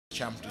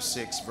chapter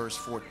 6, verse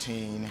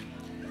 14.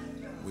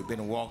 We've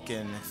been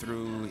walking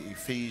through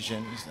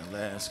Ephesians the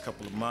last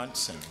couple of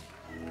months, and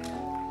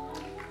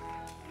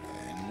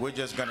we're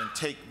just going to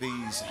take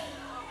these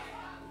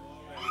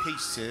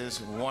pieces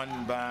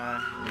one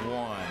by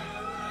one.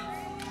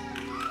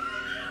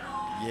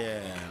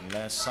 Yeah,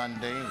 last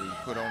Sunday we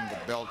put on the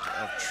belt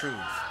of truth.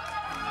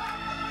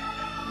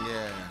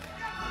 Yeah.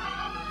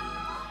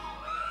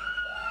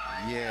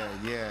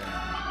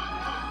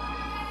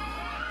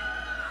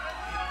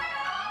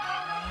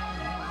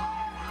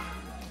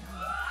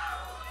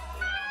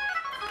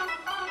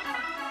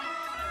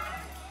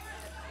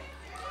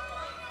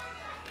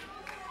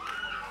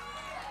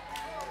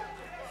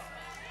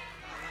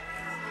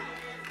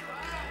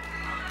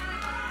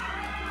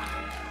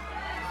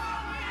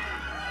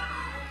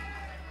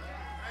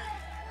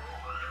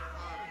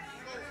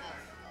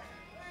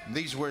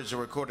 These words are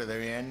recorded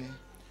therein.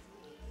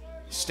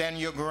 Stand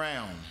your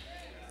ground,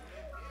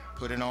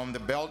 putting on the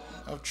belt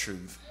of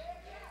truth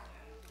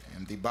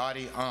and the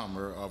body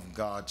armor of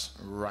God's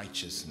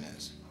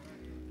righteousness.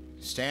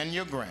 Stand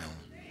your ground,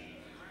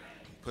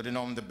 putting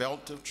on the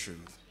belt of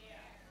truth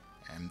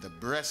and the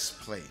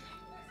breastplate,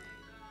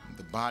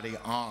 the body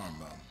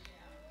armor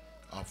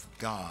of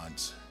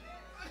God's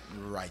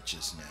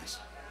righteousness.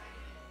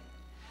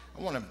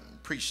 I want to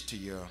preach to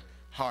your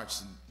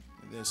hearts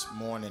this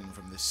morning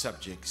from the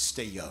subject,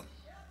 stay up.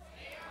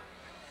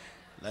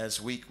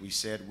 Last week we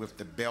said with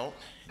the belt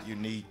you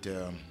need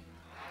to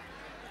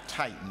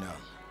tighten up.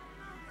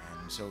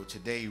 And so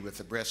today with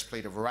the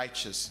breastplate of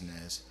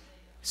righteousness,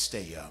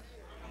 stay up.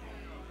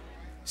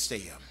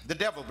 Stay up. The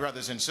devil,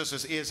 brothers and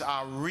sisters, is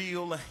our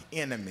real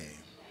enemy.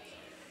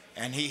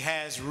 And he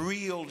has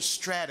real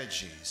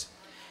strategies.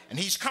 And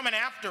he's coming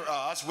after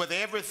us with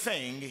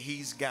everything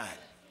he's got.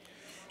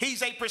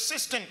 He's a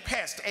persistent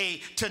pest,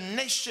 a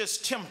tenacious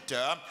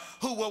tempter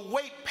who will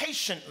wait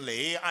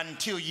patiently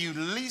until you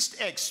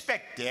least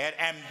expect it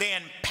and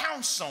then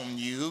pounce on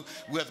you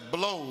with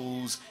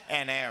blows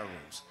and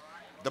arrows.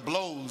 The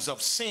blows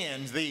of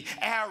sin, the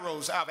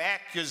arrows of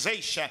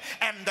accusation,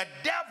 and the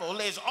devil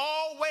is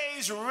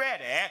always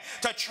ready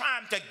to try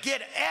to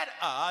get at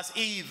us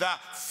either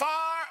far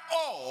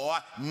or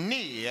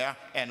near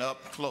and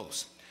up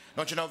close.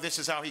 Don't you know this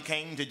is how he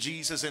came to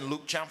Jesus in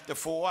Luke chapter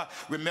 4?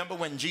 Remember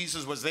when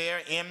Jesus was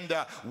there in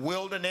the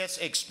wilderness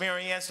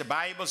experience, the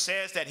Bible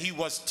says that he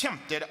was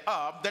tempted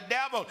of the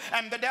devil.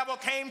 And the devil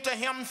came to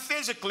him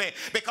physically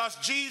because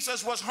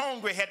Jesus was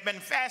hungry, had been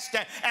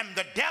fasting. And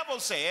the devil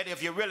said,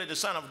 if you're really the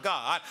Son of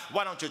God,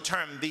 why don't you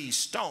turn these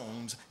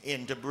stones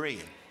into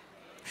bread?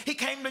 He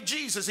came to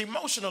Jesus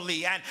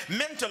emotionally and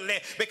mentally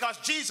because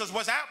Jesus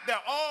was out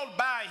there all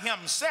by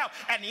himself.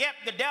 And yet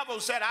the devil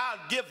said, I'll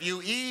give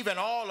you even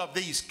all of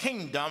these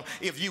kingdoms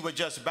if you would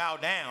just bow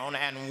down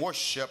and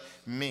worship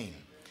me.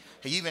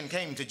 He even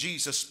came to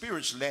Jesus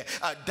spiritually,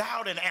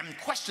 doubting and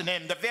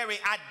questioning the very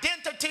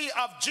identity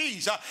of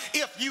Jesus.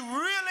 If you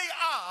really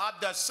are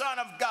the Son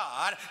of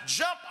God,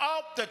 jump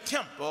off the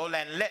temple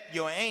and let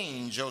your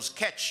angels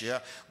catch you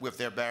with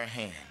their bare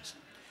hands.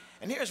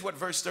 And here's what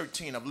verse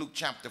 13 of Luke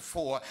chapter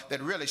 4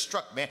 that really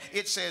struck me.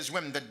 It says,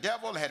 when the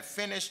devil had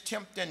finished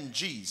tempting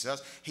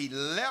Jesus, he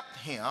left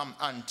him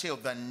until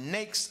the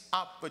next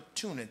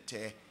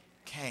opportunity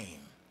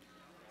came.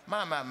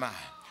 My.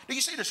 Do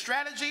you see the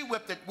strategy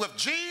with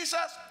Jesus?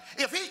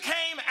 If he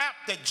came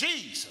after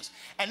Jesus,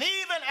 and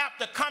even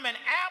after coming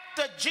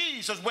after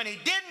Jesus, when he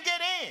didn't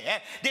get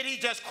in, did he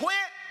just quit?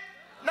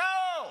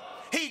 No.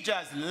 He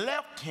just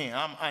left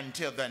him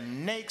until the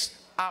next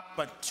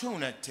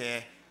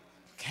opportunity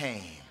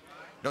came.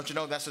 Don't you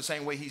know that's the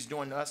same way he's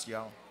doing to us,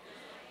 y'all?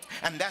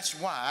 And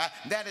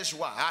that is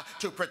why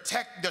to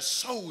protect the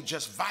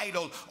soldier's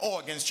vital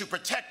organs, to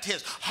protect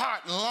his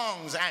heart,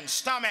 lungs, and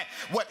stomach,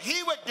 what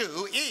he would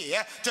do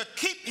is to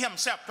keep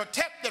himself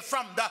protected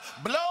from the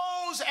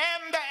blows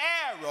and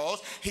the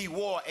arrows, he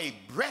wore a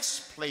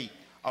breastplate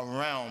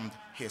around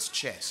his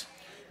chest.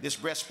 This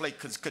breastplate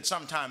could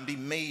sometimes be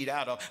made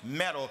out of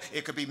metal.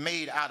 It could be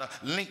made out of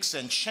links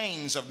and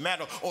chains of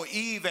metal or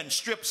even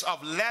strips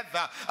of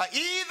leather.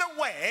 Either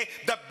way,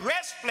 the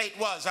breastplate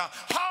was a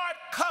hard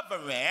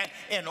covering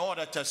in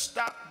order to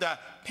stop the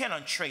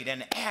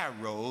penetrating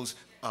arrows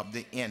of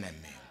the enemy.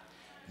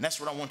 And that's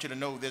what I want you to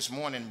know this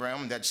morning,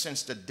 Brown, that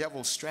since the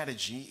devil's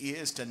strategy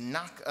is to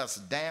knock us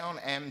down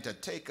and to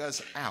take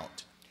us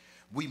out,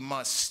 we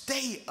must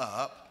stay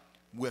up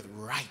with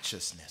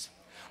righteousness.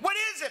 What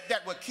is it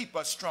that will keep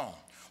us strong?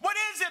 What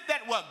is it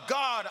that will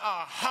guard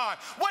our heart?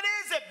 What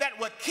is it that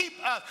will keep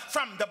us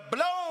from the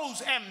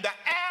blows and the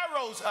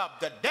arrows of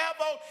the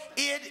devil?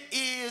 It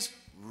is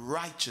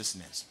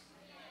righteousness.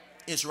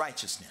 It's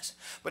righteousness.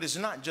 But it's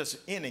not just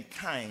any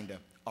kind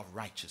of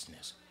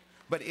righteousness,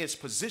 but it's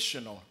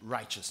positional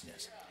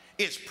righteousness.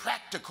 It's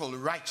practical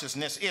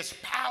righteousness. It's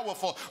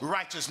powerful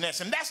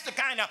righteousness. And that's the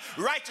kind of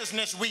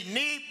righteousness we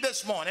need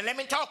this morning. Let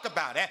me talk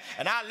about it,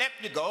 and I'll let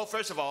you go.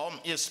 First of all,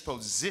 it's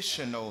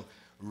positional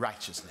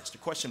righteousness. The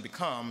question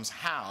becomes,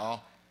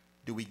 how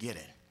do we get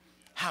it?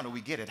 How do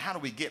we get it? How do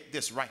we get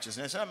this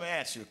righteousness? Let me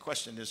ask you a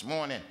question this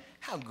morning.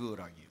 How good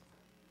are you?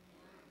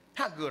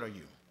 How good are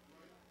you?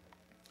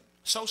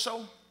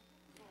 So-so?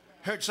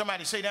 Heard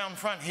somebody say down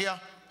front here,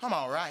 I'm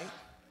all right.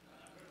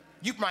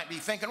 You might be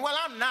thinking, well,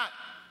 I'm not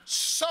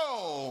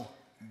so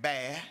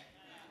bad.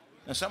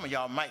 And some of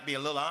y'all might be a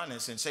little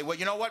honest and say, well,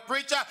 you know what,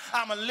 preacher?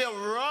 I'm a little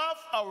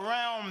rough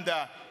around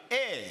the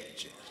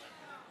edges,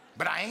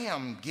 but I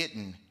am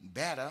getting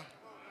better.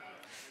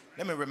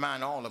 Let me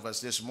remind all of us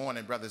this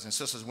morning, brothers and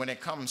sisters, when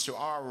it comes to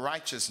our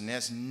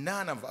righteousness,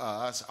 none of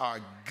us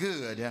are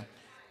good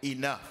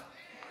enough.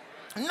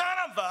 None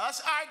of us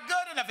are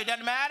good enough. It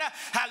doesn't matter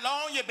how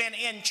long you've been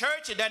in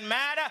church. It doesn't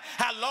matter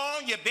how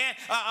long you've been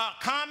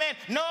coming.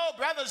 No,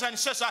 brothers and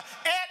sisters,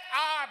 at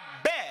our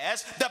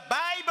best, the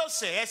Bible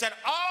says that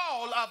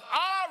all of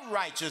our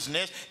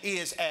righteousness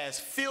is as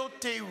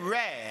filthy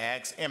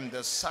rags in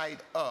the sight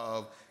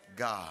of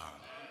God.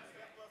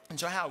 And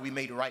so how are we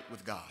made right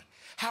with God?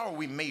 How are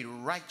we made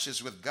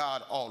righteous with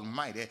God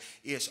Almighty?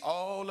 It's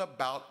all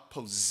about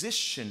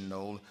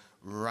positional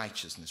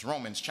righteousness.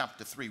 Romans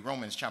chapter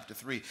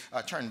 3,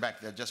 turn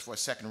back there just for a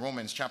second.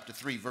 Romans chapter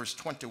 3, verse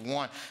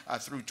 21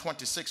 through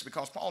 26,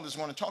 because Paul is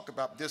going to talk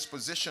about this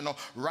positional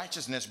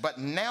righteousness. But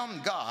now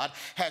God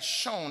has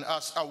shown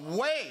us a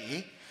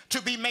way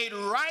to be made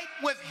right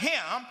with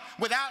him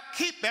without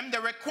keeping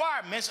the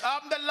requirements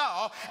of the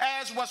law,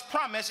 as was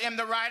promised in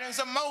the writings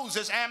of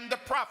Moses and the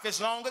prophets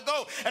long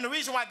ago. And the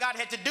reason why God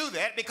had to do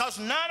that, because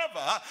none of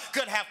us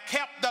could have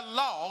kept the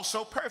law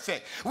so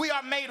perfect. We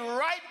are made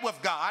right with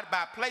God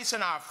by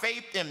placing our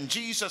faith in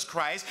Jesus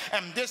Christ,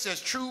 and this is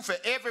true for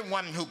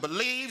everyone who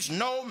believes,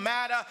 no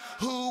matter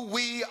who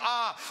we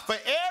are. For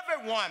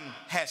everyone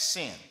has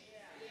sinned.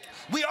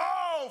 We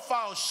all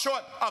fall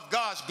short of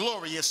God's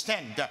glorious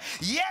standard.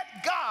 Yet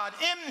God,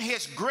 in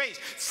his grace,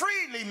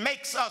 freely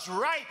makes us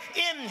right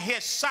in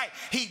his sight.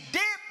 He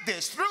did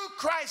this through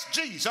Christ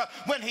Jesus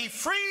when he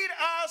freed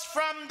us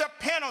from the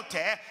penalty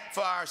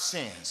for our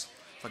sins.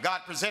 For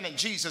God presented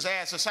Jesus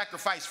as a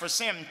sacrifice for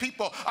sin.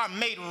 People are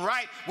made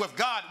right with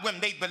God when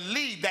they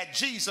believe that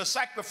Jesus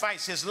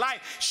sacrificed his life,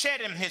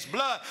 shedding his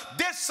blood.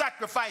 This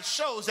sacrifice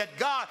shows that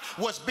God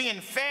was being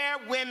fair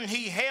when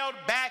he held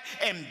back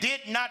and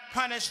did not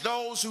punish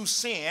those who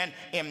sinned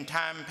in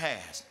time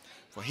past.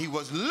 For he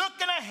was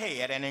looking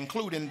ahead and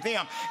including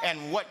them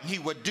and what he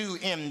would do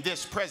in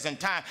this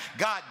present time.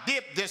 God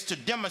did this to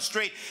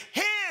demonstrate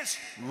his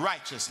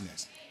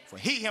righteousness. For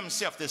he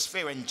himself is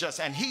fair and just,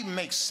 and he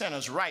makes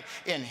sinners right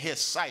in his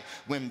sight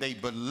when they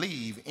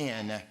believe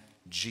in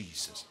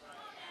Jesus.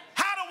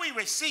 How do we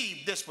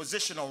receive this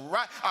positional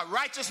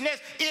righteousness?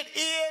 It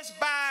is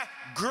by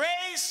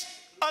grace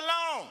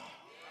alone.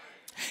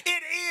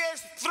 It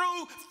is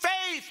through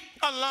faith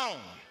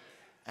alone.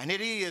 And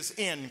it is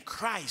in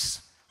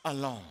Christ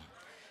alone.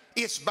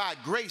 It's by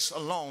grace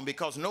alone,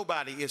 because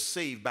nobody is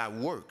saved by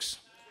works.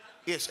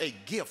 It's a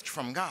gift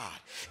from God.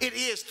 It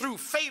is through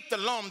faith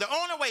alone. The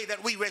only way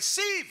that we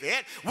receive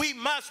it, we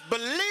must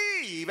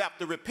believe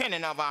after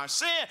repenting of our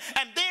sin.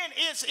 And then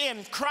it's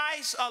in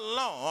Christ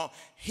alone.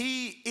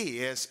 He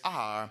is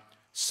our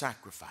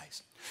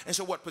sacrifice. And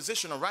so what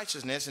positional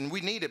righteousness, and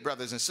we need it,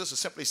 brothers and sisters,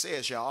 simply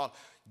says, y'all,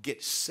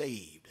 get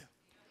saved.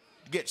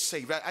 Get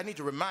saved. I need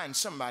to remind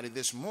somebody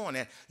this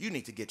morning, you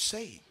need to get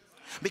saved.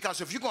 Because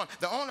if you're going,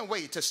 the only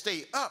way to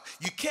stay up,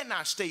 you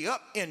cannot stay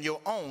up in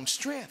your own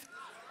strength.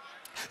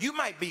 You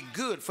might be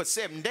good for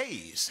 7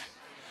 days.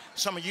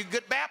 Some of you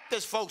good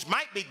Baptist folks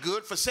might be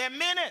good for 7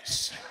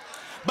 minutes.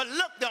 But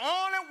look, the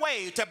only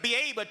way to be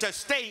able to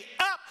stay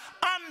up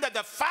under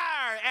the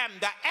fire and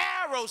the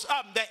arrows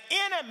of the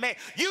enemy,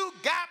 you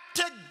got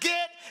to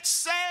get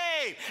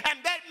saved. And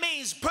that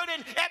means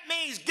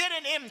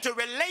getting into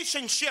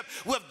relationship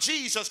with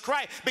Jesus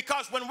Christ.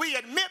 Because when we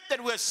admit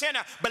that we're a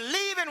sinner,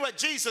 believing what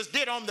Jesus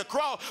did on the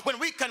cross, when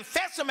we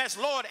confess him as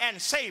Lord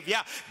and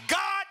Savior,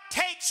 God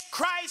takes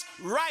Christ's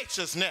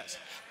righteousness,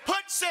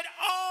 puts it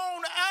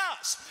on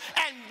us,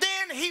 and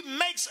then he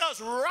makes us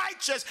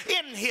righteous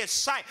in his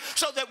sight,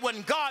 so that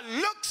when God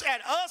looks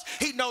at us,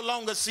 he no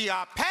longer see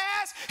our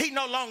past, he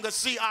no longer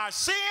see our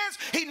sins,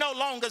 he no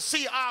longer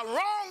see our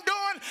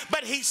wrongdoing,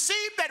 but he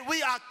sees that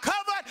we are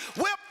covered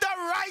with the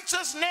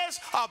righteousness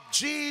of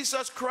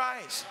Jesus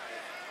Christ.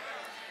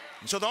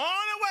 And so the only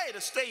way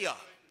to stay up,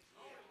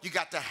 you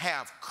got to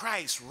have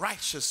Christ's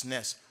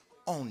righteousness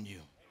on you.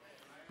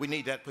 We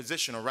need that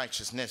positional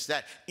righteousness,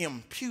 that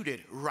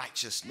imputed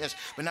righteousness.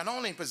 But not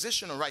only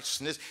positional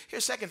righteousness,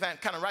 here's the second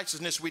kind of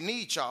righteousness we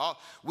need, y'all.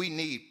 We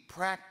need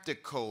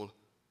practical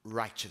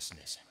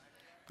righteousness.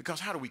 Because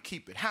how do we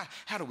keep it?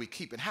 How do we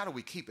keep it? How do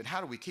we keep it?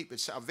 How do we keep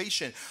it?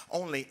 Salvation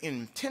only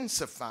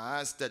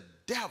intensifies the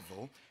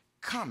devil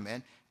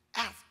coming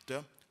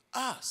after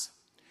us.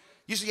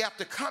 You see,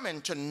 after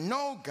coming to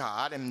know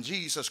God and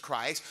Jesus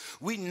Christ,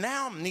 we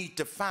now need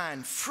to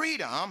find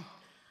freedom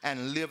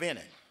and live in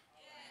it.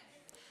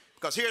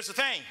 Because here's the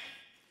thing,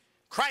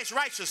 Christ's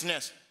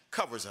righteousness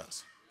covers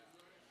us.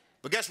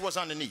 But guess what's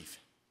underneath?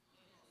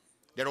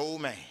 That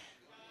old man,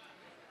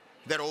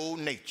 that old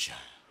nature.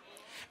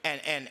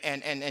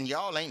 And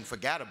y'all ain't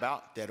forgot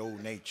about that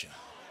old nature.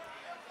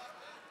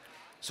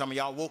 Some of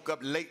y'all woke up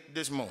late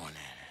this morning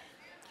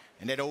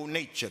and that old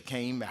nature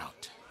came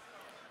out.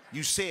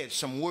 You said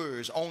some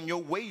words on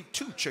your way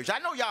to church. I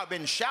know y'all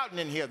been shouting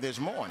in here this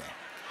morning.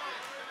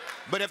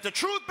 But if the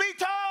truth be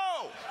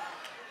told,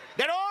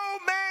 that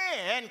old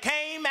man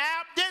came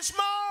out this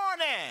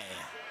morning.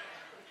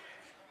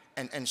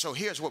 And so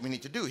here's what we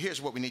need to do.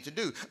 Here's what we need to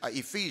do.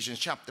 Ephesians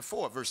chapter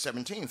 4, verse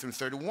 17 through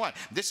 31.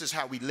 This is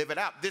how we live it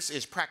out. This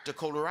is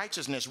practical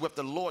righteousness. With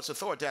the Lord's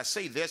authority, I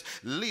say this: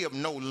 live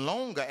no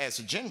longer as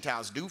the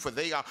Gentiles do, for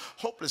they are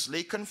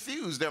hopelessly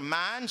confused. Their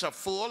minds are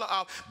full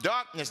of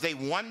darkness. They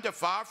wander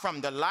far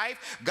from the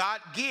life God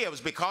gives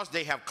because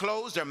they have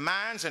closed their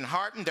minds and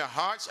hardened their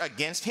hearts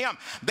against him.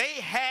 They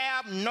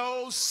have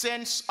no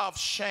sense of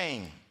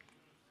shame.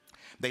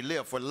 They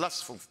live for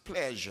lustful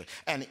pleasure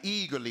and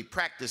eagerly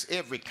practice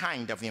every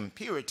kind of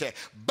impurity.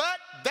 But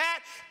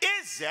that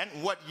isn't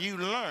what you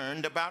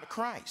learned about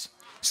Christ.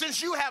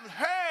 Since you have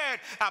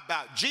heard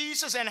about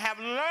Jesus and have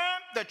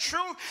learned the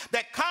truth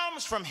that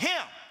comes from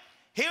him,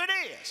 here it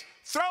is: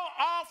 throw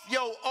off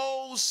your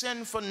old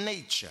sinful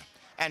nature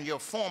and your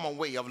former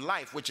way of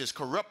life, which is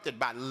corrupted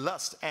by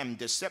lust and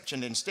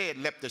deception. Instead,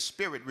 let the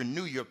Spirit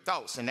renew your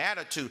thoughts and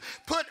attitude.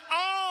 Put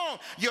on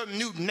your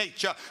new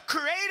nature,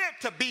 created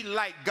to be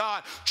like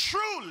God,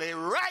 truly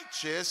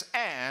righteous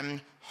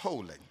and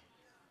holy.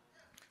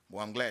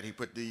 Well, I'm glad he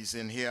put these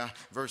in here.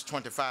 Verse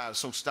 25,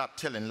 so stop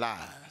telling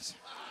lies.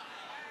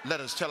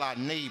 Let us tell our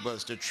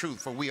neighbors the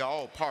truth, for we are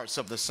all parts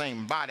of the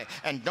same body.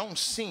 And don't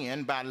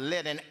sin by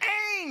letting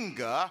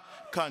anger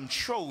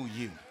control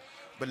you.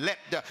 But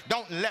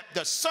don't let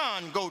the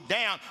sun go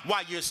down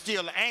while you're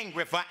still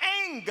angry, for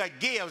anger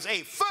gives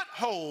a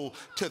foothold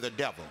to the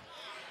devil.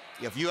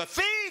 If you're a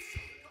thief,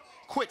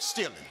 quit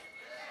stealing.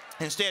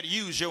 Instead,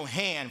 use your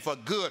hand for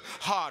good,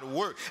 hard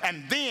work,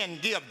 and then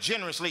give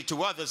generously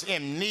to others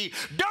in need.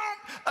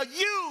 Don't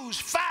use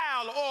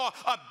foul or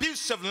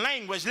abusive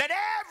language. Let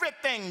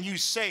everything you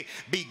say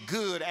be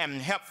good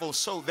and helpful,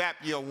 so that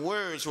your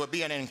words will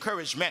be an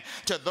encouragement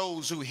to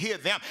those who hear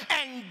them.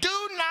 And do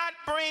not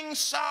bring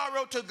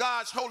sorrow to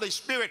God's Holy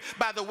Spirit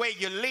by the way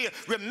you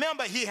live.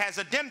 Remember, he has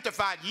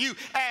identified you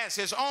as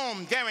his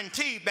own,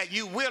 guaranteed that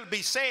you will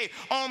be saved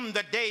on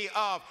the day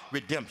of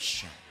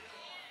redemption.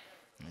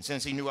 And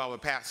since he knew our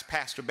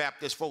Pastor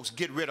Baptist folks,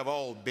 get rid of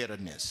all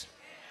bitterness,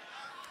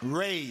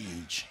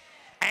 rage,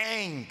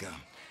 anger,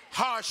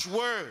 harsh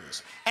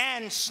words,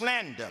 and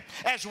slander,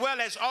 as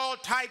well as all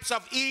types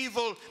of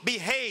evil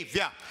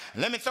behavior.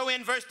 Let me throw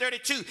in verse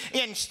 32.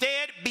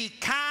 Instead, be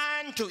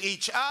kind to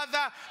each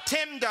other,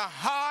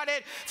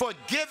 tender-hearted,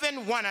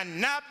 forgiving one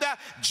another,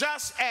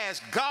 just as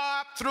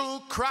God through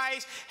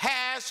Christ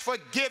has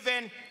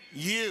forgiven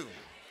you.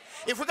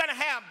 If we're going to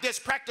have this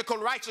practical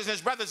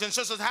righteousness, brothers and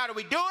sisters, how do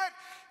we do it?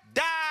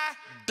 Die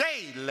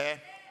daily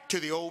to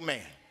the old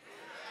man.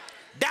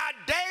 Die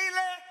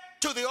daily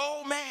to the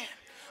old man.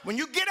 When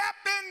you get up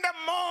in the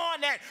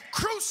morning,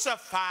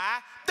 crucify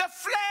the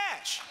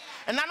flesh.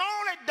 And not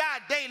only die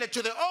daily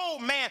to the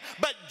old man,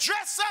 but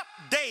dress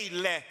up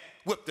daily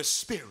with the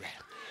Spirit.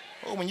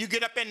 Oh, when you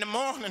get up in the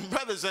morning,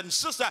 brothers and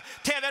sisters,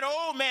 tell that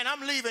old man,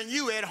 I'm leaving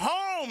you at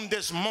home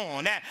this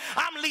morning.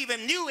 I'm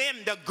leaving you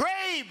in the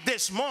grave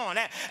this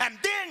morning. And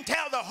then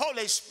tell the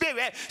Holy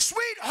Spirit,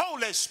 sweet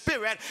Holy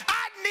Spirit,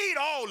 I need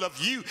all of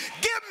you.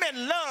 Give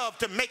me love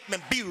to make me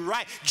be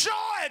right, joy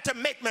to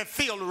make me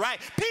feel right,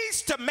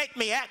 peace to make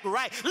me act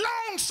right,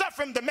 long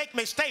suffering to make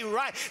me stay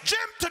right,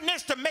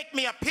 gentleness to make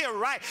me appear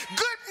right,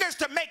 goodness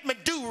to make me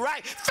do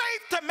right,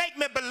 faith to make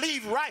me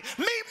believe right,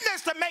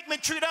 meekness to make me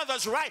treat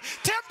others right,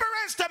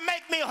 temperance to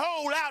make me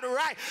hold out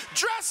right.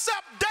 Dress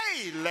up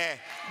daily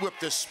with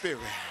the Spirit.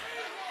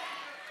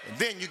 And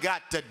then you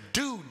got to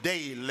do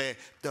daily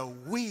the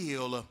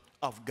will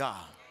of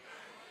God.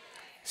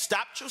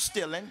 Stop your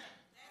stealing,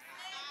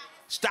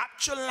 stop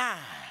your lying,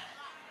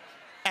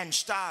 and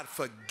start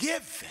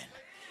forgiving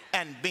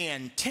and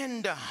being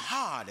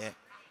tender-hearted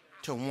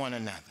to one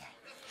another.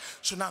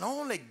 So not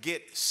only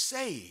get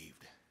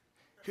saved,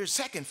 here's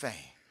the second thing: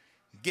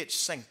 get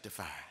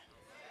sanctified.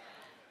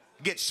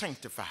 Get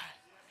sanctified.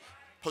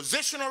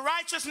 Positional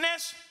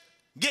righteousness,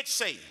 get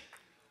saved.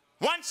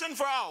 Once and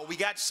for all, we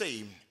got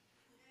saved.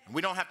 And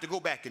we don't have to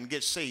go back and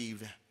get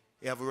saved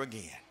ever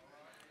again.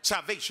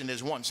 Salvation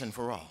is once and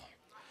for all.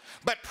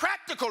 But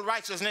practical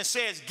righteousness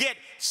says get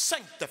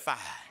sanctified.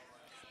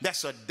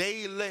 That's a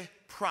daily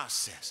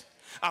process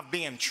of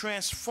being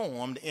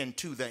transformed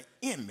into the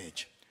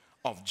image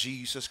of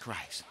Jesus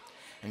Christ.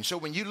 And so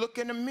when you look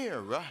in the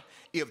mirror,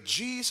 if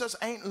Jesus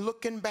ain't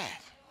looking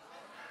back,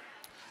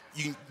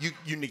 you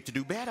need to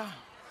do better.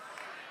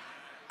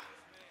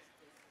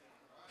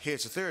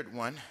 Here's the third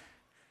one.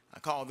 I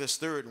call this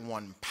third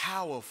one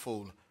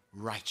powerful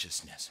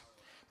righteousness.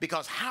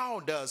 Because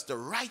how does the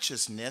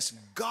righteousness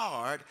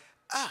guard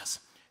us?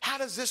 How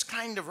does this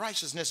kind of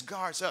righteousness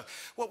guard us?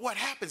 Well, what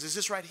happens is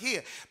this right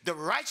here. The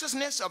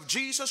righteousness of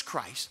Jesus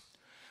Christ,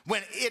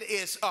 when it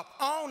is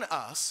upon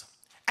us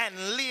and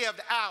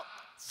lived out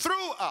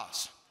through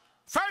us,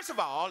 first of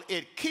all,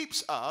 it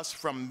keeps us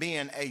from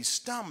being a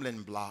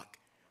stumbling block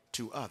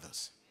to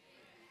others.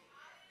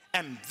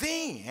 And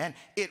then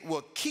it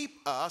will keep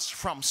us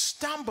from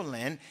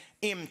stumbling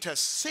into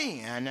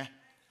sin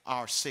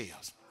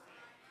ourselves.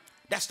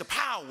 That's the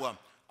power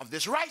of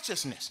this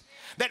righteousness.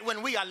 That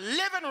when we are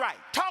living right,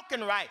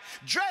 talking right,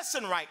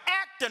 dressing right,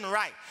 acting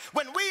right,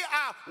 when we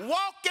are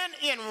walking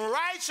in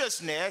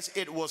righteousness,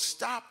 it will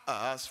stop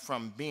us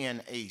from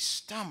being a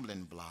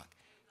stumbling block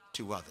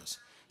to others.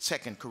 2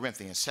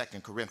 Corinthians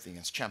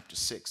chapter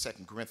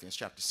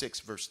 6,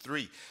 verse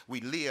 3.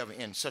 We live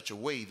in such a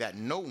way that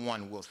no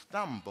one will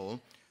stumble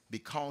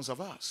because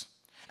of us,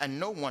 and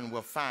no one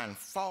will find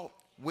fault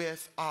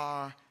with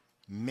our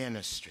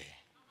ministry.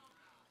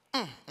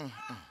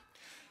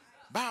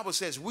 Bible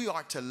says we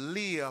are to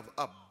live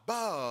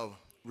above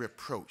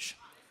reproach,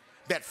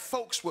 that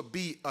folks will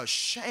be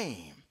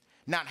ashamed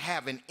not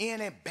having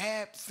any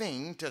bad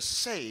thing to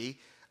say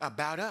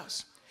about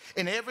us.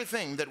 In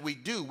everything that we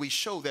do, we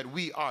show that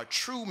we are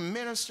true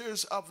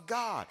ministers of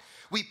God.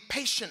 We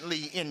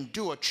patiently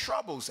endure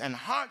troubles and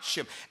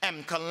hardship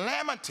and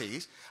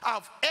calamities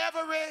of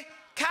every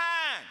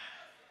kind.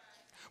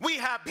 We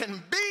have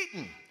been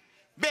beaten,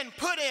 been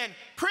put in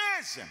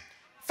prison,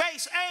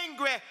 face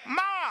angry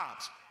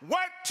mobs,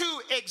 worked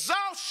to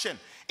exhaustion,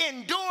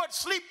 endured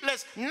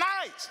sleepless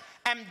nights,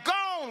 and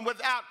gone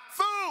without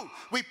food.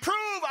 We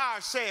prove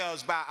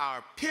ourselves by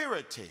our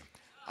purity,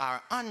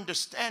 our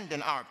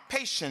understanding, our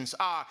patience,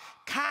 our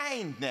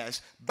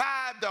kindness,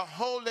 by the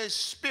Holy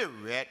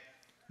Spirit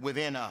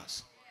within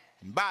us.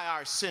 And by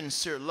our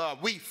sincere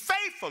love, we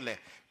faithfully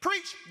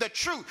preach the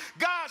truth.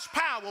 God's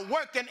power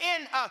working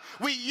in us.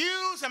 We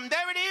use, and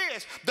there it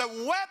is, the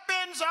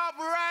weapons of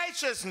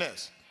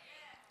righteousness.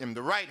 In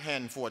the right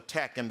hand for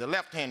attack, and the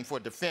left hand for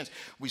defense.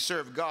 We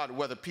serve God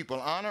whether people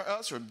honor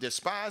us or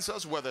despise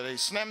us, whether they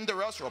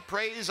slander us or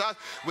praise us.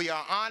 We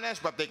are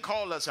honest, but they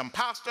call us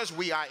imposters.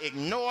 We are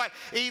ignored,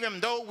 even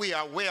though we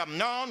are well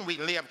known. We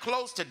live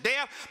close to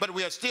death, but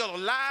we are still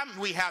alive.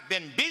 We have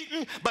been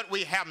beaten, but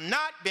we have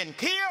not been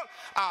killed.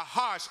 Our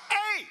hearts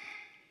ache,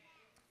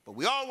 but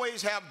we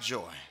always have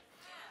joy.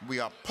 We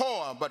are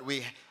poor, but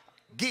we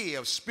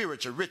give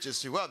spiritual riches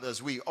to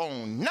others. We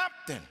own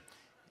nothing,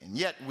 and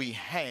yet we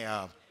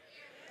have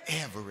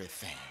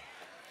everything.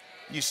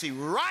 You see,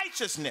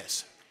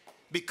 righteousness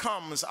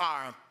becomes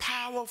our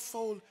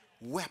powerful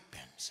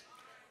weapons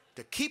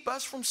to keep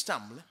us from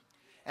stumbling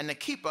and to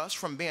keep us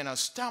from being a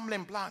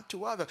stumbling block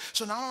to others.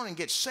 So not only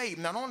get saved,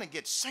 not only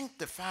get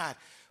sanctified,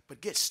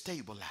 but get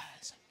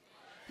stabilized.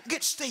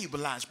 Get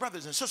stabilized,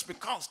 brothers and sisters,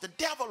 because the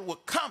devil will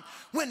come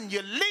when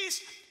you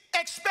least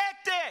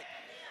expect it.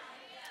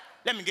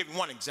 Let me give you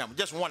one example,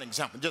 just one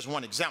example.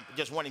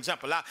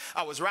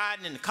 I was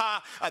riding in the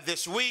car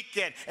this week,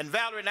 and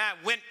Valerie and I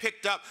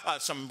picked up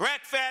some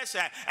breakfast,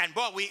 and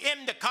boy, we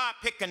in the car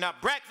picking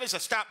up breakfast. I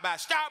stopped by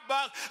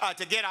Starbucks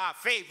to get our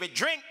favorite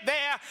drink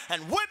there,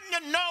 and wouldn't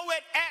you know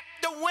it,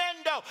 at the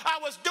window, I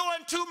was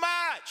doing too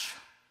much.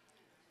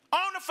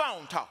 On the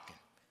phone talking,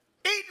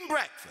 eating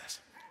breakfast,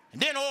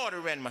 and then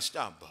ordering my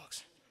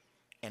Starbucks,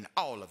 and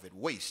all of it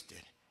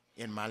wasted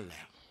in my lap.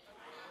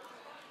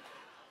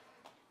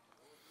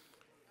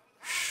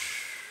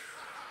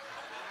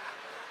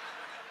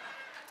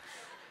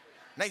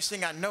 Next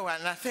thing I know,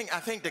 and I think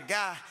the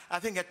guy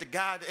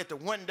at the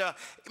window,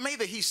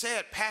 maybe he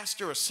said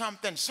pastor or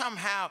something.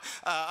 Somehow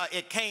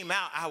it came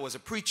out I was a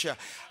preacher.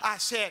 I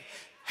said,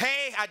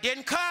 hey, I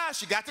didn't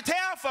cuss. You got to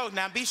tell folks.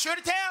 Now be sure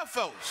to tell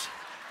folks.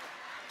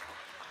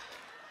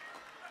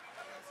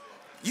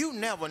 You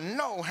never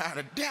know how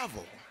the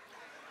devil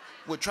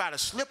will try to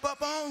slip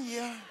up on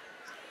you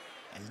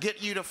and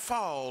get you to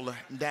fall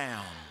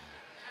down.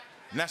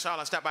 And that's all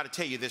I stopped by to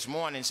tell you this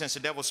morning. Since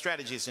the devil's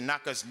strategy is to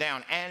knock us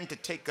down and to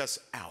take us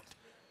out,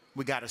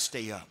 we got to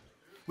stay up.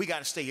 We got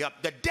to stay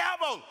up. The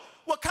devil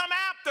will come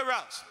after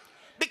us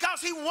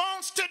because he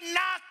wants to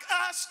knock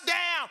us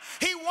down.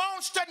 He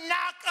wants to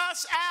knock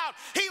us out.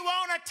 He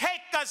wants to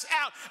take us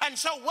out. And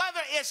so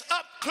whether it's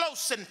up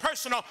close and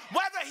personal,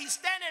 whether he's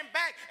standing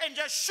back and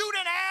just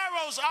shooting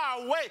arrows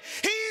our way,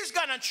 he's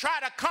going to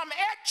try to come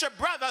at your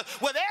brother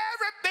with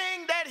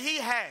everything that he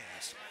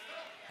has.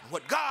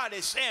 What God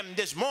is saying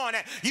this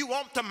morning, you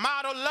want to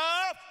model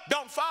love?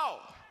 Don't fall.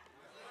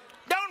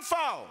 Don't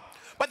fall.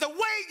 But the way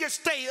you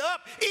stay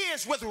up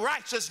is with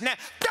righteousness.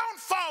 Don't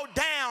fall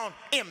down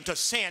into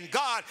sin.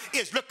 God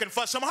is looking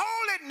for some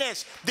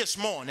holiness this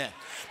morning.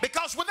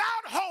 Because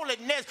without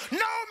holiness, no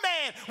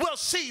man will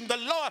see the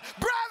Lord.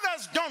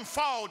 Brothers, don't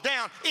fall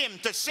down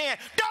into sin.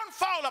 Don't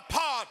fall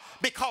apart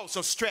because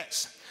of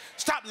stress.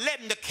 Stop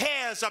letting the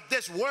cares of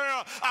this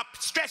world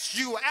stress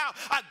you out,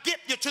 get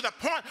you to the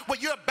point where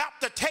you're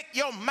about to take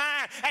your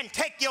mind and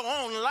take your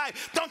own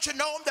life. Don't you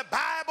know the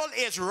Bible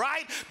is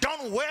right?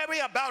 Don't worry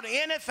about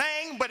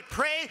anything, but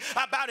pray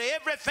about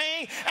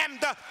everything, and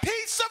the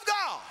peace of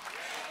God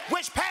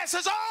which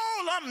passes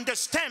all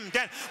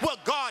understanding, will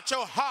guard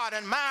your heart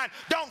and mind.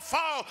 Don't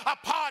fall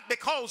apart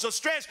because of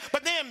stress,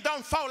 but then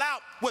don't fall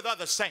out with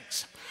other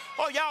saints.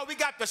 Oh, y'all, we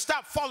got to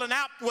stop falling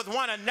out with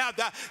one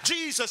another.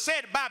 Jesus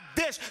said, by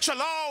this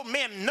shall all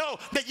men know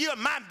that you are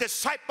my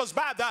disciples,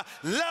 by the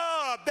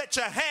love that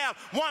you have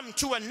one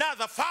to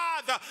another.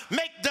 Father,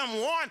 make them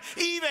one,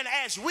 even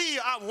as we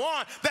are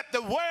one, that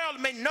the world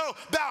may know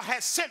thou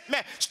hast sent me.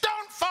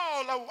 Don't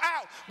fall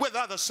out with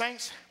other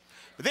saints.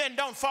 Then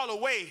don't fall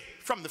away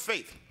from the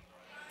faith.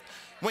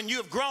 When you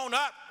have grown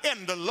up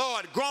in the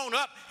Lord, grown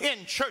up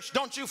in church,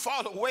 don't you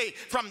fall away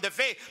from the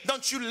faith.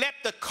 Don't you let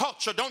the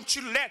culture, don't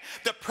you let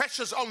the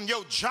pressures on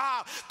your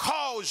job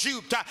cause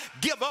you to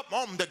give up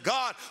on the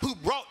God who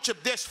brought you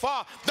this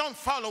far. Don't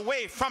fall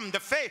away from the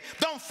faith.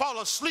 Don't fall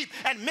asleep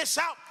and miss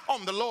out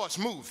on the Lord's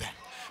move,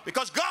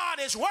 because God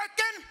is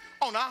working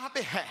on our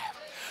behalf.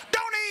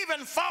 Don't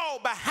even fall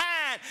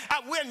behind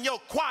when your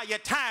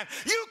quiet time.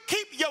 You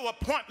keep your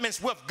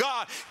appointments with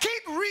God.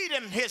 Keep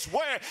reading his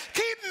word.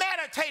 Keep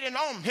meditating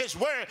on his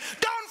word.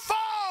 Don't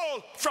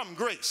fall from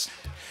grace.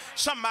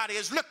 Somebody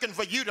is looking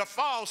for you to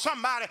fall.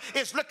 Somebody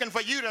is looking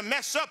for you to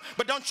mess up.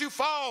 But don't you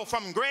fall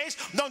from grace.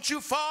 Don't you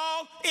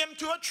fall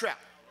into a trap.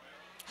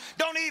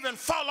 Don't even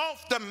fall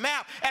off the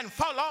map and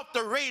fall off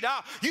the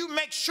radar. You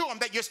make sure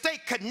that you stay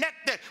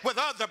connected with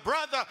other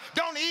brother.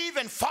 Don't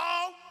even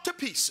fall to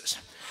pieces.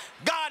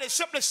 God is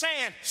simply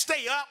saying,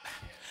 stay up.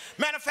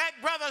 Matter of fact,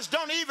 brothers,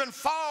 don't even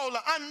fall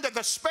under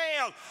the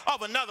spell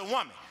of another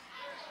woman.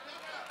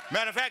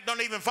 Matter of fact, don't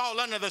even fall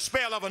under the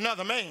spell of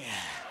another man.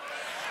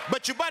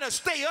 But you better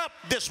stay up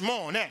this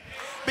morning,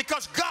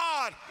 because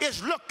God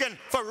is looking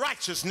for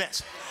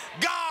righteousness.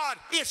 God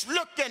is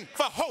looking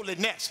for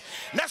holiness.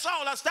 And that's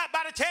all I stopped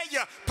by to tell you.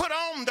 Put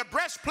on the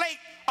breastplate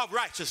of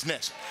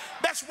righteousness.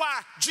 That's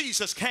why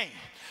Jesus came.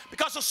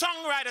 Because the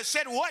songwriter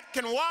said, what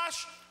can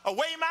wash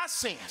away my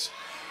sins?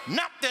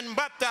 Nothing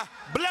but the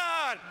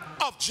blood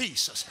of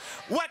Jesus.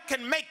 What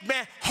can make me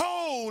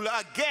whole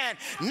again?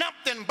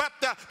 Nothing but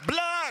the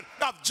blood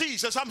of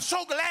Jesus. I'm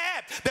so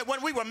glad that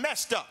when we were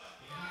messed up,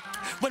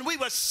 when we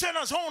were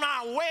sinners on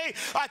our way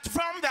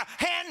from the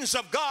hands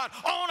of God,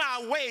 on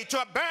our way to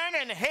a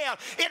burning hell,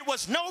 it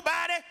was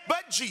nobody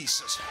but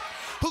Jesus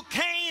who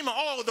came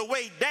all the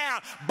way down,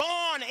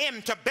 born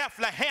into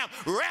Bethlehem,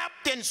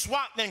 wrapped in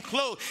swaddling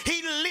clothes.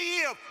 He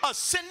lived a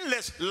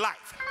sinless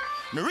life.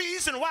 The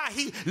reason why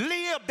he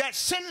lived that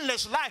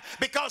sinless life,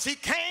 because he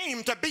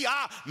came to be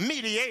our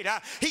mediator.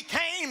 He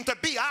came to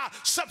be our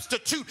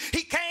substitute.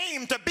 He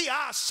came to be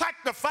our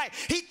sacrifice.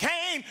 He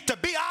came to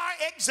be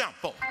our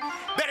example.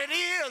 That it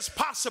is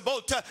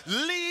possible to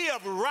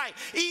live right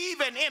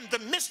even in the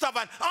midst of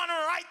an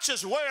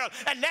unrighteous world.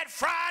 And that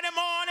Friday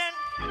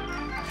morning,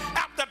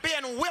 after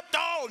being whipped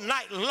all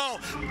night long,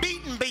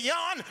 beaten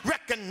beyond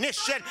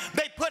recognition,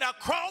 they put a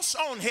cross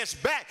on his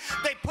back.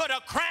 They put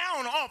a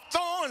crown of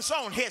thorns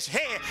on his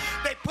head.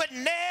 They put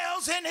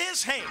nails in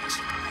his hands.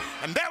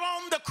 And there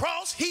on the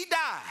cross, he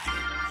died.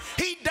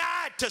 He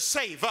died to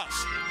save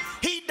us.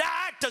 He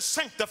died to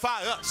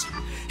sanctify us.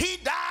 He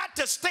died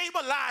to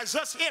stabilize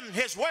us in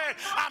his word.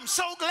 I'm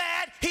so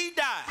glad he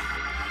died.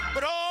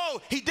 But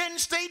oh, he didn't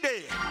stay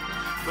dead.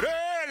 But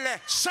early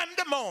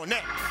Sunday morning,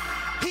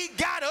 he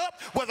got up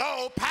with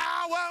all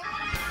power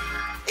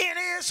in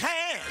his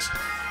hands.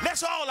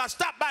 That's all I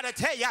stopped by to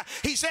tell you.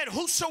 He said,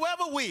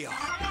 whosoever will,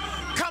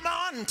 come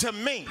on to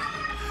me,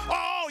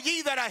 all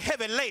ye that are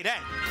heavy laden,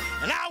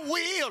 and I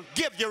will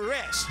give you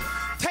rest.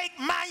 Take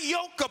my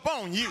yoke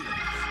upon you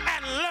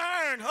and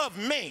learn of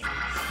me,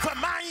 for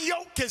my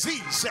yoke is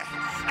easy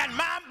and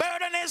my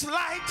burden is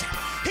light.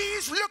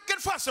 He's looking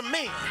for some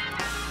men.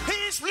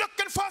 He's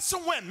looking for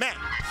some women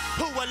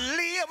who will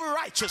live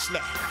righteously.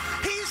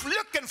 He's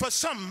looking for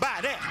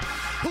somebody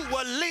who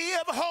will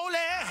live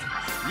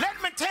holy.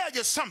 Let me tell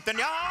you something,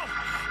 y'all.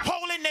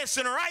 Holiness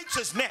and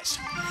righteousness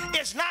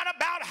is not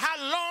about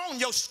how long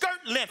your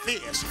skirt length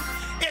is.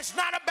 It's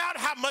not about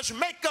how much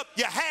makeup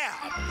you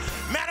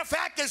have. Matter of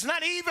fact, it's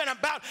not even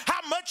about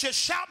how much you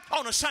shout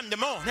on a Sunday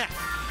morning.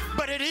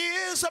 But it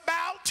is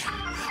about,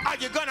 are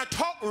you going to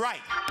talk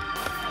right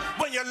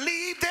when you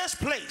leave this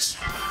place?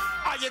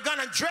 Are you going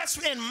to dress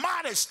in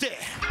modesty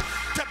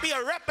to be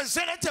a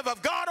representative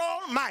of God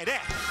Almighty?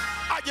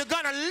 Are you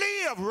going to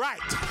live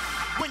right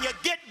when you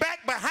get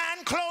back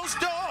behind closed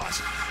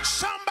doors?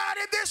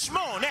 Somebody this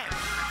morning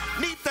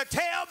needs to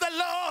tell the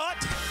Lord,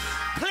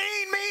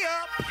 clean me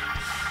up,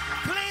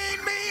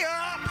 clean me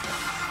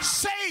up,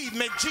 save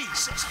me,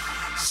 Jesus,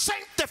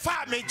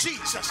 sanctify me,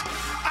 Jesus.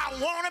 I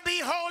want to be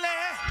holy.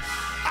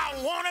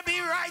 I want to be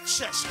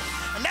righteous.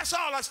 And that's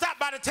all I stopped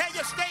by to tell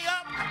you. Stay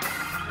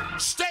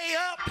up. Stay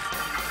up.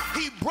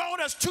 He brought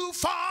us too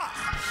far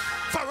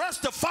for us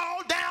to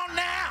fall down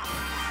now.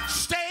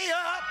 Stay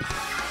up.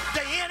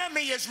 The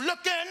enemy is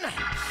looking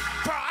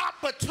for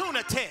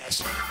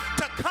opportunities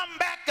to come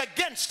back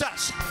against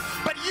us.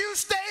 But you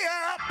stay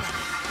up.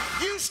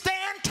 You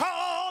stand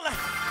tall.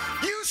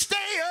 You stay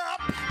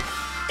up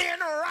in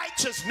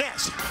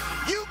righteousness.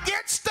 You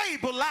get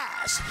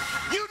stabilized.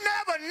 You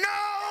never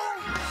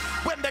know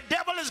when the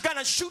devil is going to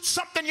to shoot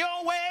something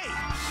your way.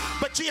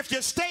 But if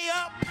you stay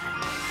up,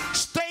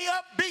 stay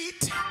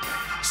upbeat,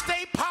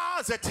 stay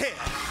positive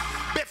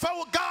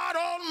before God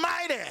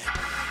Almighty,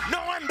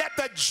 knowing that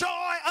the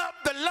joy of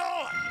the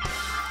Lord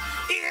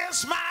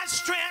is my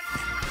strength.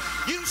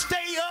 You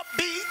stay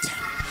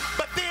upbeat,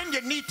 but then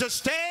you need to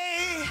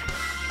stay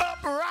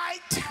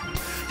upright.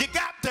 You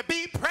got to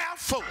be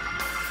prayerful.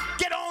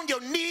 Get on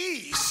your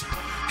knees.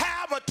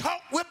 Have a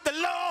talk with the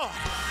Lord.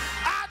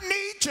 I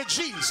need you,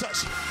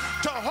 Jesus,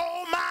 to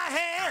hold my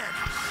hand.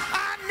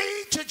 I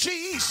need you,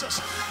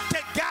 Jesus, to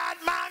guide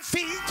my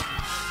feet.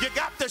 You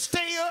got to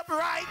stay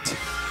upright.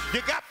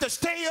 You got to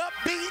stay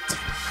upbeat.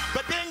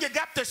 But then you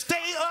got to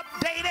stay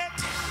updated.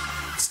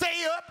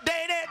 Stay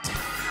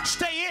updated.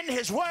 Stay in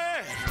his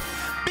word.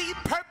 Be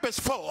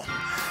purposeful.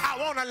 I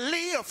want to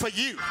live for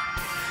you.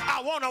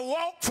 I want to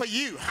walk for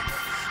you.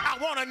 I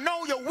want to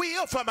know your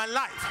will for my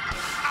life.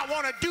 I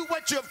want to do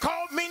what you've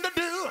called me to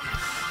do.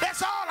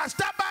 That's all I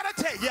stopped by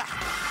to tell you.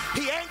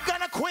 He ain't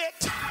going to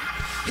quit.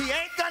 He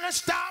ain't going to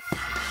stop.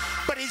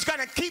 But he's going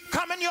to keep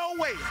coming your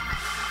way.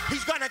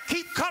 He's going to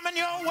keep coming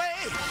your way.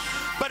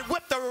 But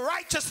with the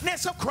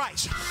righteousness of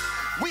Christ,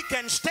 we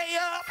can stay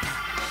up.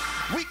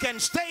 We can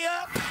stay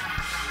up.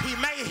 He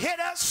may hit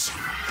us,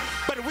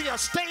 but we'll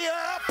stay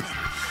up.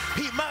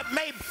 He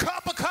may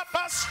cup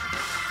us,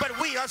 but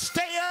we'll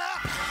stay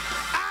up.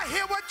 I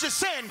hear what you're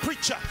saying,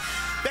 preacher,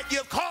 that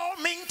you've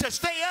called me to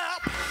stay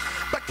up.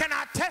 But can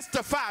I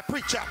testify,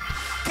 preacher?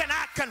 Can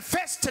I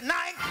confess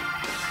tonight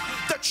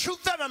the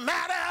truth of the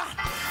matter?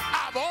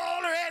 I've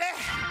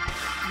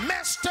already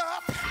messed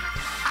up.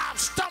 I've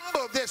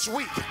stumbled this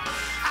week.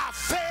 I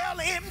fell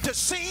into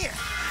sin.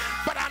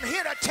 But I'm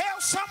here to tell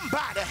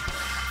somebody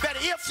that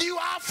if you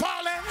are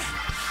falling,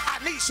 I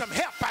need some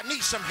help. I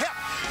need some help.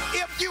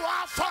 If you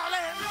are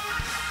falling,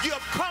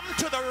 you've come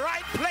to the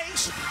right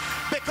place,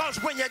 because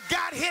when you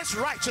got his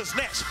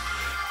righteousness,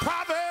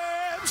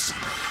 Proverbs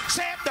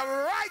said the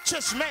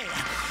righteous man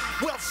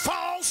will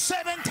fall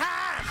 7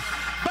 times,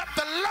 but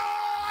the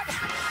Lord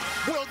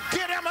will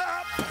get him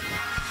up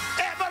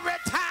every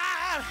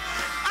time.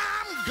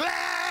 I'm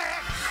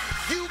glad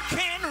you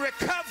can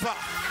recover.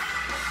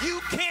 You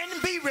can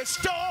be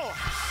restored.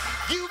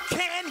 You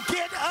can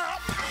get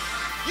up.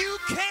 You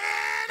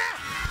can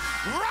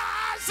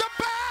rise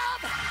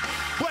above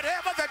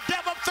whatever the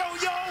devil throw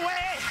your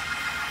way.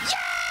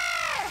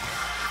 Yeah!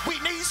 We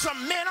need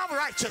some men of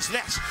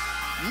righteousness.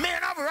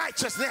 Men of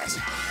righteousness.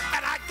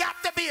 And I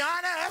got to be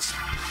honest,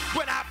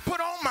 when I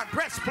put on my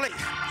breastplate,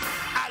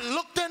 I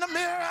looked in the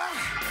mirror.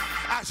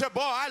 I said,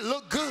 boy, I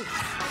look good.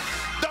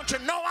 Don't you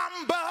know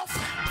I'm buff?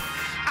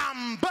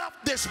 I'm buff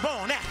this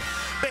morning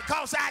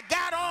because I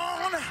got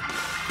on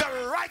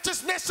the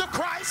righteousness of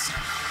Christ.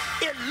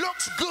 It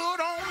looks good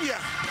on you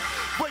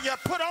when you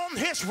put on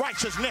his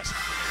righteousness.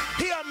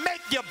 He'll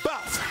make you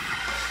buff.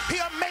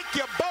 He'll make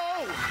you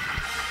bold.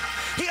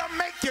 He'll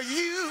make you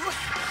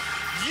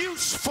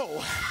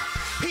useful.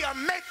 He'll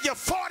make you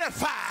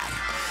fortified.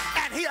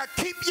 And he'll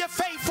keep you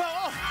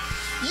faithful.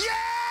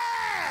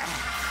 Yeah!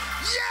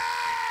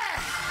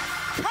 Yeah!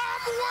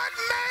 Come with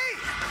me.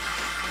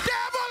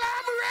 Devil,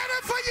 I'm ready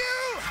for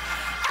you.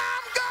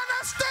 I'm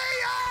gonna stay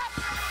up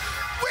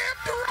with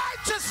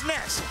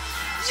righteousness.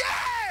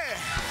 Yeah!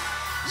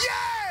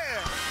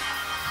 Yeah!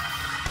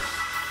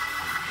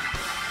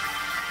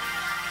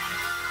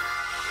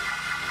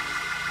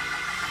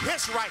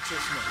 His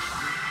righteousness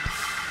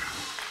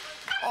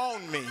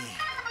on me,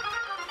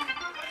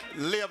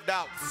 lived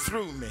out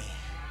through me.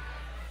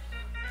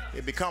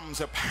 It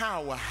becomes a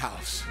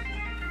powerhouse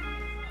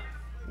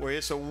where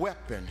it's a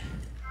weapon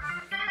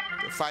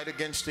to fight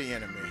against the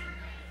enemy.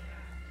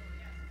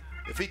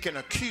 If he can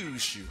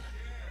accuse you,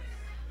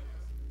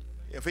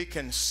 if he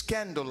can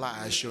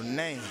scandalize your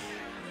name,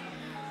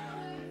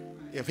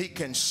 if he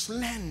can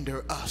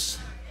slander us,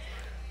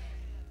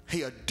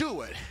 he'll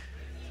do it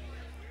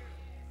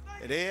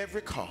at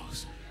every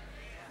cost.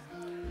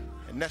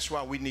 And that's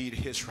why we need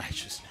his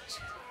righteousness.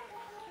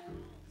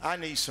 I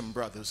need some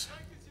brothers.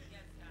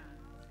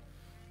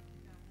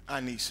 I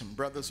need some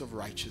brothers of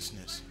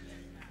righteousness.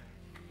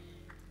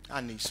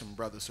 I need some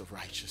brothers of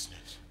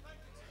righteousness.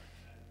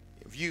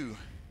 If you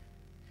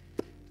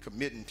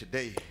committing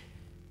today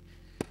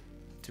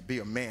to be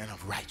a man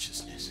of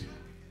righteousness,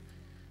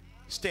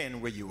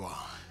 stand where you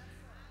are.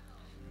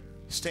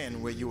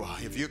 Stand where you are.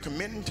 If you're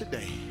committing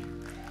today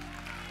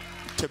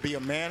to be a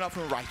man of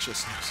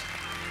righteousness,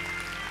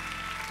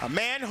 a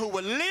man who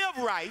will live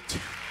right,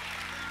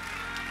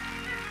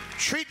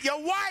 treat your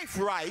wife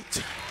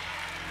right,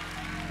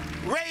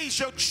 raise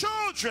your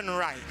children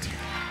right,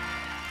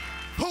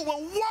 who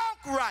will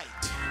walk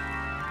right.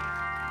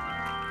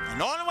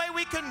 And the only way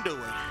we can do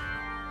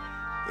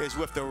it is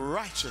with the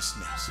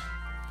righteousness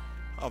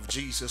of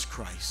Jesus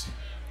Christ.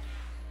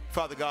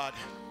 Father God,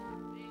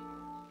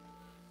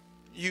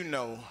 you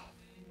know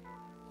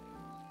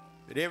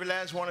that every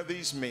last one of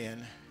these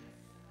men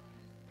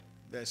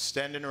that's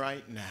standing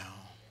right now,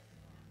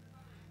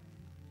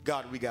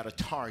 God, we got a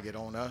target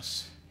on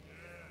us.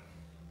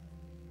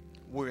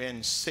 We're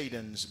in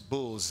Satan's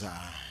bullseye.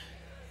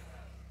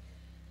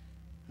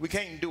 We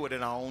can't do it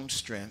in our own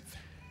strength.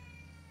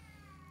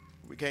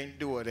 We can't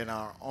do it in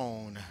our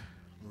own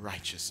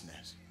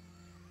righteousness.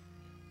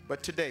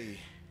 But today,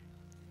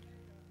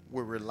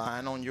 we're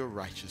relying on your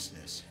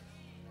righteousness.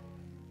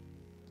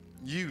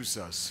 Use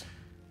us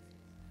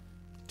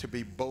to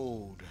be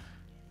bold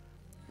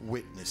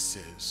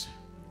witnesses.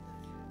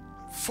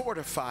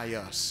 Fortify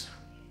us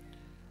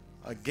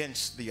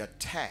against the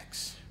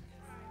attacks,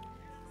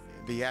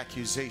 the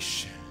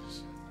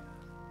accusations,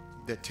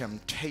 the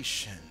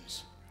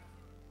temptations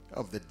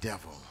of the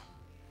devil.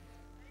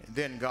 And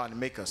then, God,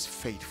 make us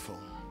faithful.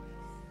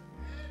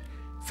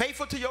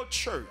 Faithful to your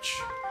church.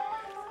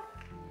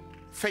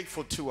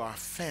 Faithful to our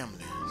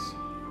families.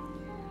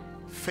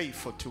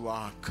 Faithful to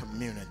our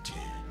community.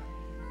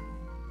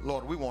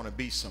 Lord, we want to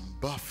be some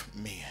buff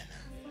men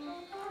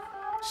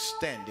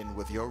standing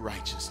with your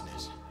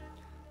righteousness.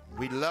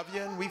 We love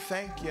you and we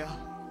thank you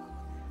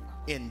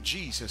in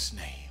Jesus'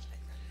 name.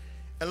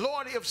 And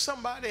Lord, if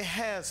somebody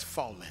has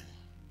fallen,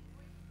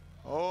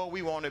 oh,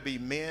 we want to be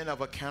men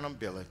of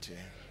accountability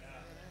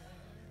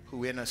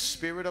who in a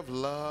spirit of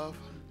love,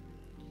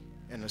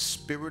 in a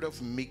spirit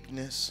of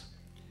meekness,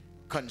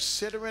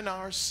 considering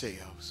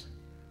ourselves,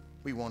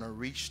 we want to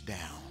reach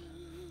down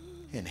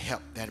and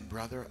help that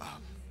brother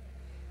up.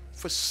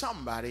 For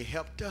somebody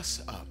helped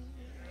us up.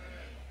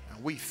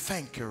 And we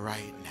thank you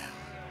right now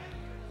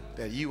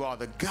that you are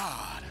the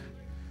God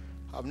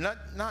of not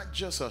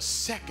just a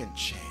second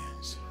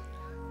chance,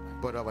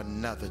 but of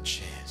another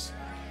chance.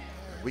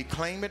 We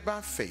claim it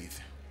by faith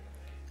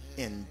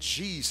in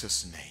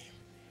Jesus'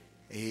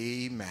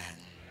 name. Amen.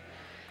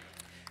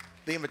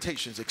 The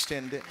invitation is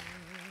extended.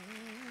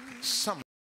 Some